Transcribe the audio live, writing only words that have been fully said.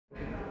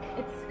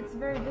It's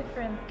very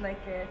different,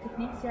 like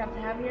techniques you have to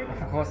have here.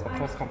 Of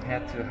course,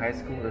 compared to high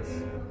school,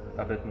 it's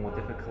a bit more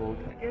difficult.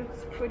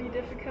 It's pretty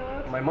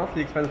difficult. My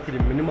monthly expense is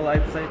pretty minimal,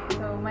 I'd say.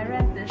 So my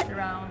rent is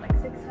around like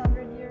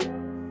 600 euros.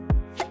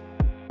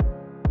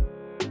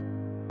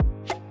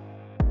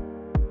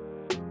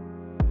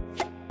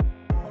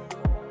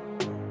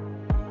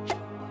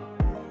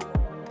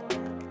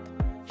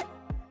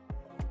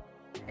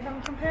 If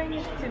I'm comparing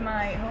it to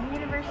my home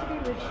university,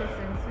 which is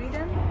in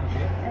Sweden,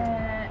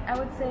 I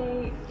would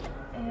say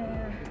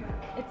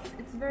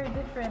it's very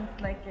different,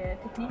 like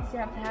techniques you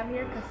have to have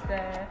here, because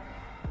the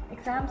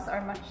exams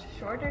are much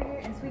shorter here.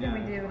 In Sweden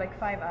we do like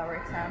 5-hour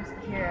exams,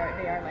 but here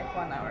they are like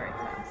 1-hour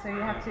exams. So you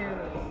have to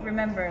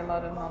remember a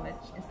lot of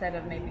knowledge instead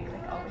of maybe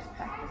like always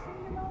practicing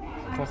the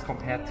knowledge. Of course,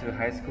 compared to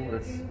high school,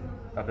 it's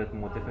a bit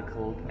more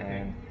difficult,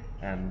 and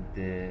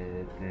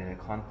the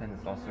content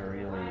is also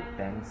really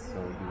dense, so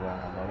you learn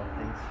a lot of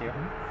things here.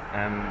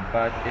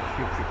 But if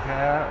you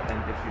prepare and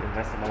if you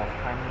invest a lot of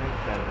time in it,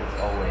 then it's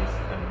always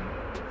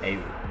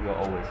you're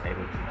always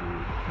able to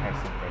have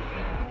some great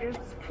things.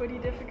 It's pretty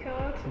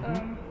difficult.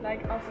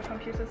 Like also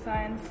computer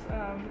science,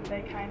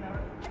 they kind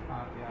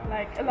of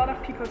like a lot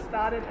of people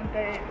started and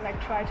they like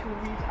try to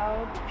weed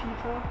out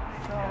people.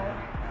 So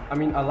I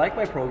mean, I like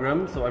my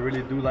program, so I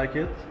really do like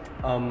it.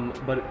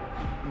 But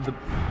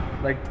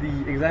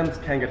the exams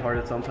can get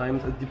harder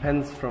sometimes. It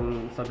depends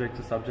from subject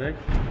to subject.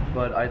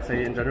 But I'd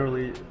say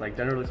generally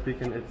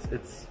speaking,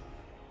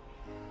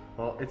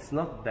 it's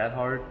not that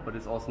hard, but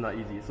it's also not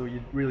easy. So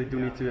you really do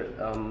need to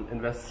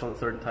invest some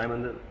certain time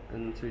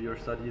into your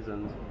studies,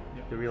 and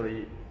you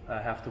really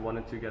have to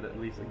want to get at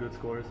least a good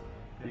scores.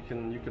 You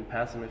can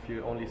pass them if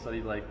you only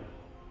study like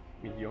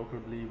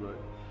mediocrely, but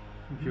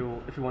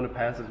if you want to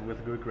pass it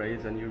with good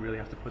grades, then you really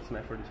have to put some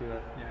effort into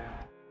that.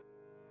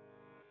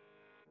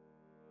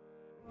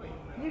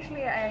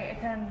 Usually I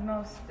attend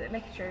most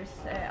lectures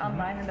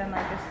online, and then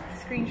I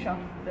just screenshot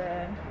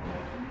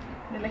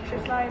the lecture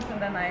slides,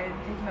 and then I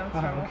take notes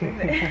from what we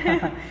say.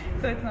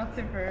 So it's not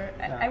super.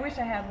 I wish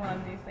I had one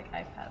of these like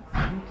iPads.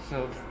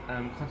 So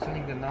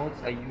concerning the notes,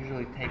 I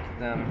usually take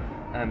them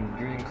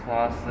during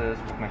classes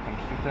with my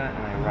computer,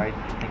 and I write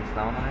things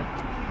down on it.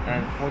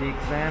 And for the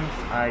exams,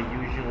 I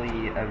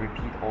usually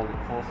repeat all the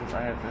courses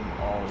I have, and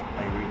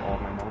I read all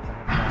my notes I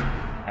have done,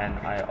 and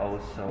I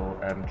also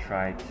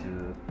try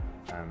to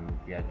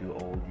do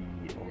all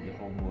the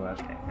homework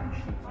and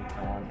sheets and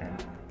so on,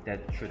 and that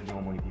should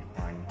normally be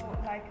fine.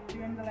 Like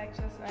during the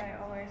lectures, I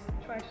always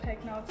try to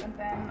take notes, and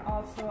then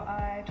also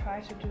I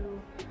try to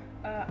do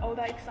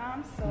older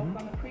exams. So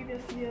from the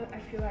previous year, I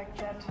feel like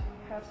that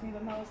helps me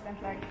the most, and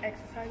like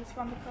exercises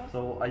from the course.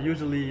 So I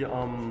usually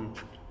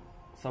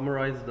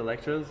summarize the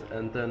lectures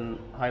and then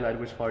highlight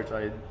which parts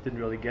I didn't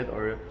really get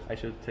or I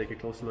should take a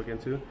closer look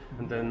into,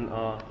 and then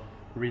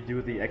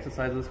redo the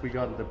exercises we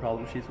got, the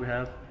problem sheets we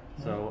have.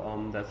 So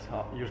that's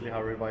usually how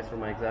I revise for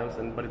my exams,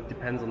 but it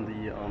depends on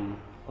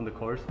the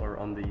course or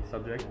on the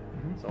subject.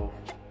 So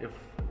if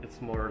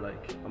it's more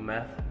like a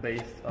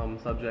math-based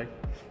subject,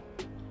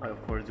 I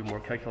of course do more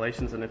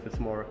calculations, and if it's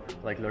more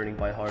like learning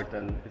by heart,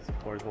 then it's of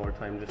course more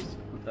time just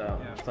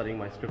studying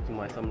my script and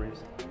my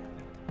summaries.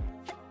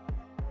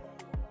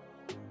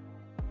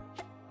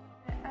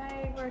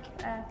 I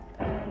worked at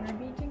a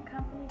Norwegian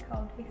company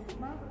called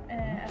Visma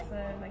as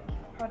a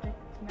project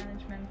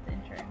management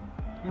intern.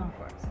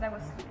 So that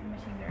was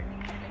machine learning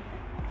related.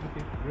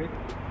 Okay, great.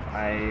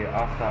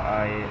 After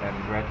I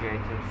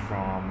graduated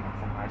from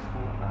high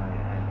school, I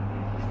had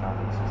a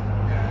starting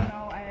system.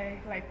 No,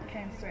 I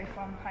came straight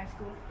from high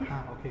school.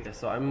 Okay.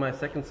 So I'm in my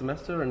second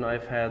semester, and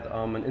I've had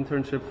an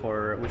internship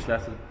which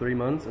lasted 3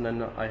 months, and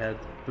then I had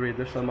 3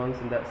 additional months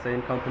in that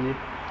same company.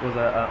 It was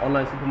an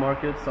online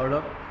supermarket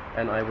startup,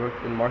 and I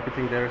worked in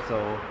marketing there.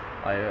 So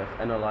I have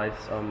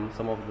analyzed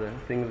some of the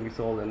things we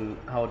sold and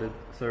how did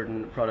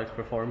certain products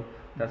perform.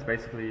 That's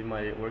basically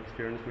my work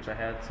experience which I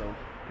had. So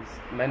it's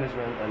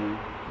management,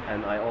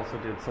 and I also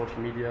did social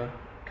media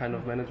kind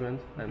of management,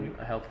 and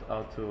I helped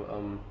out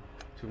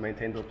to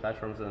maintain those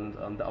platforms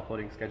and the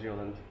uploading schedule,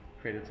 and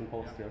created some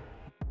posts there.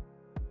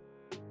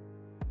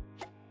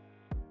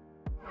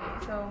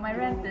 So my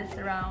rent is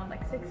around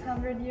like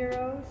 600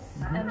 euros,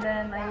 and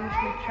then I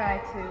usually try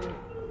to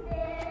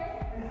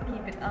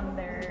keep it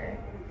under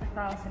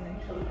 1,000 in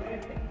total, I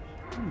think.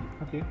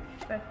 Okay.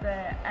 But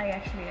I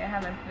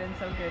haven't been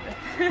so good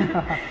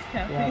at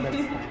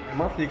counting. My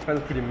monthly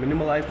expense is pretty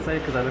minimal, I'd say,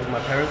 because I live with my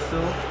parents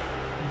still.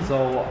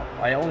 So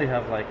I only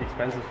have like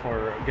expenses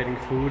for getting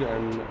food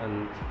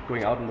and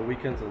going out on the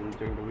weekends and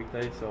during the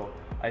weekdays. So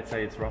I'd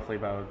say it's roughly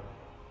about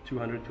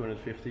 200,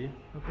 250.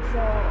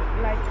 So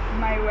like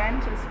my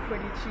rent is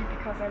pretty cheap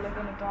because I live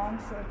in a dorm,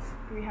 so it's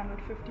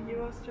 350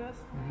 euros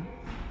just.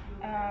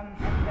 And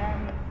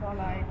then for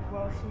like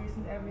groceries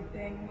and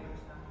everything,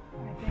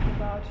 I think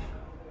about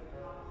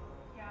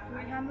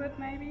 300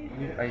 maybe.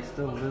 I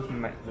still live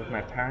with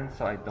my parents,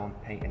 so I don't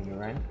pay any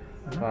rent.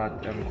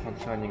 But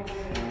concerning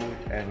food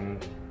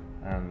and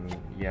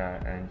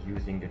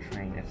using the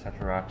train,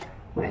 etc.,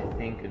 I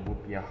think it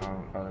would be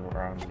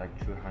around like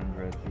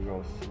 200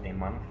 euros a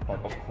month.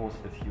 But of course,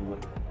 if you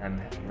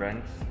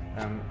rent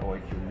or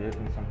if you live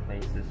in some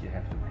places, you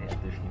have to pay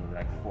additional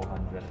like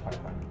 400,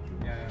 500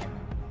 euros. Yeah.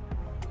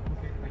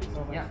 Okay, thank you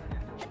so much. Yeah.